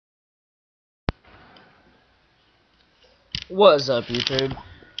What's up, YouTube?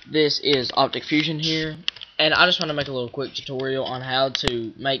 This is OpTic Fusion here, and I just want to make a little quick tutorial on how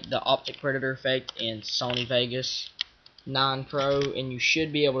to make the OpTic Predator effect in Sony Vegas 9 Pro, and you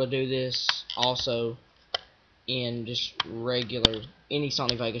should be able to do this also in just regular, any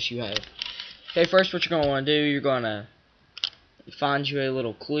Sony Vegas you have. Okay, first what you're going to want to do, you're going to find you a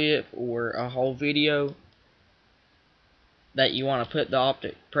little clip or a whole video that you want to put the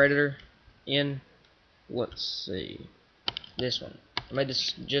OpTic Predator in. Let's see. This one. I made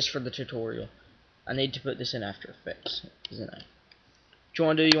this just for the tutorial. I need to put this in After Effects. What you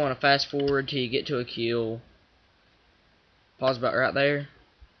want to do, you want to fast forward till you get to a kill. Pause about right there.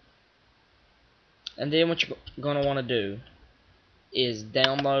 And then what you're going to want to do is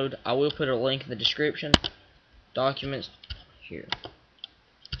download. I will put a link in the description. Documents. Here.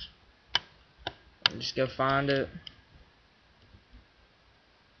 Just go find it.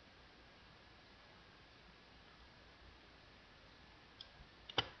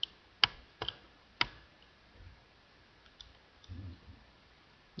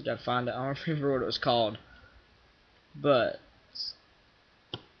 You gotta find it. I don't remember what it was called, but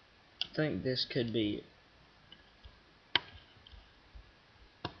I think this could be it.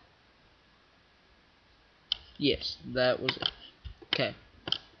 Yes, that was it. Okay.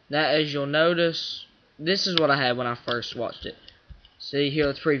 Now, as you'll notice, this is what I had when I first watched it. See, here,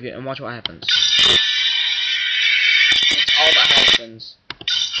 let's preview it and watch what happens. That's all that happens.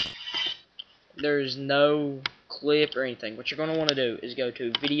 There's no clip or anything. What you're going to want to do is go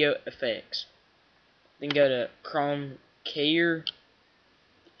to Video Effects. Then go to Chrome Keyer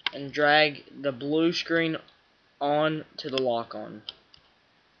and drag the blue screen on to the lock on.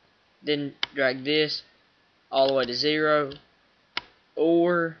 Then drag this all the way to 0,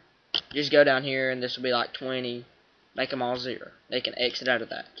 or just go down here and this will be like 20. Make them all 0. They can exit out of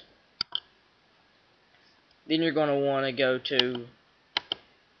that. Then you're going to want to go to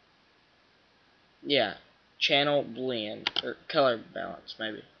channel blend or color balance,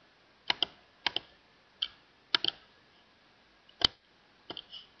 maybe.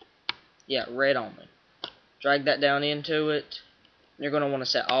 Yeah, red only. Drag that down into it. You're going to want to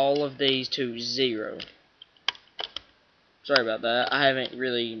set all of these to 0. Sorry about that. I haven't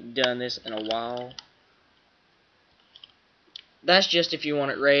really done this in a while. That's just if you want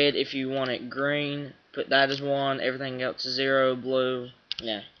it red. If you want it green, put that as 1. Everything else is 0. Blue.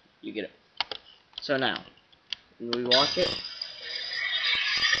 Yeah, you get it. So now, when we watch it,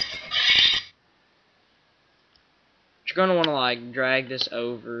 you're going to want to like drag this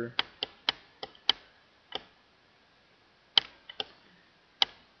over.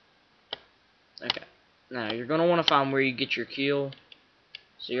 Okay. Now, you're going to want to find where you get your kill.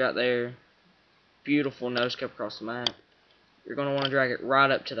 See right there. Beautiful nose scope across the map. You're going to want to drag it right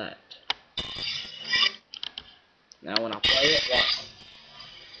up to that. Now, when I play it, watch.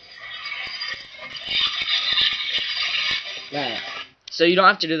 Now, so you don't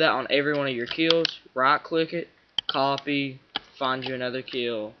have to do that on every one of your kills. Right click it, copy, find you another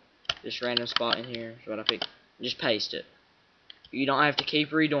kill, this random spot in here is what I picked. Just paste it. You don't have to keep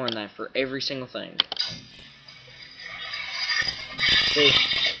redoing that for every single thing. See?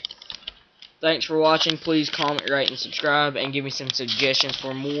 Thanks for watching. Please comment, rate, and subscribe, and give me some suggestions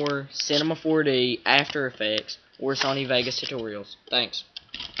for more Cinema 4D, After Effects, or Sony Vegas tutorials. Thanks.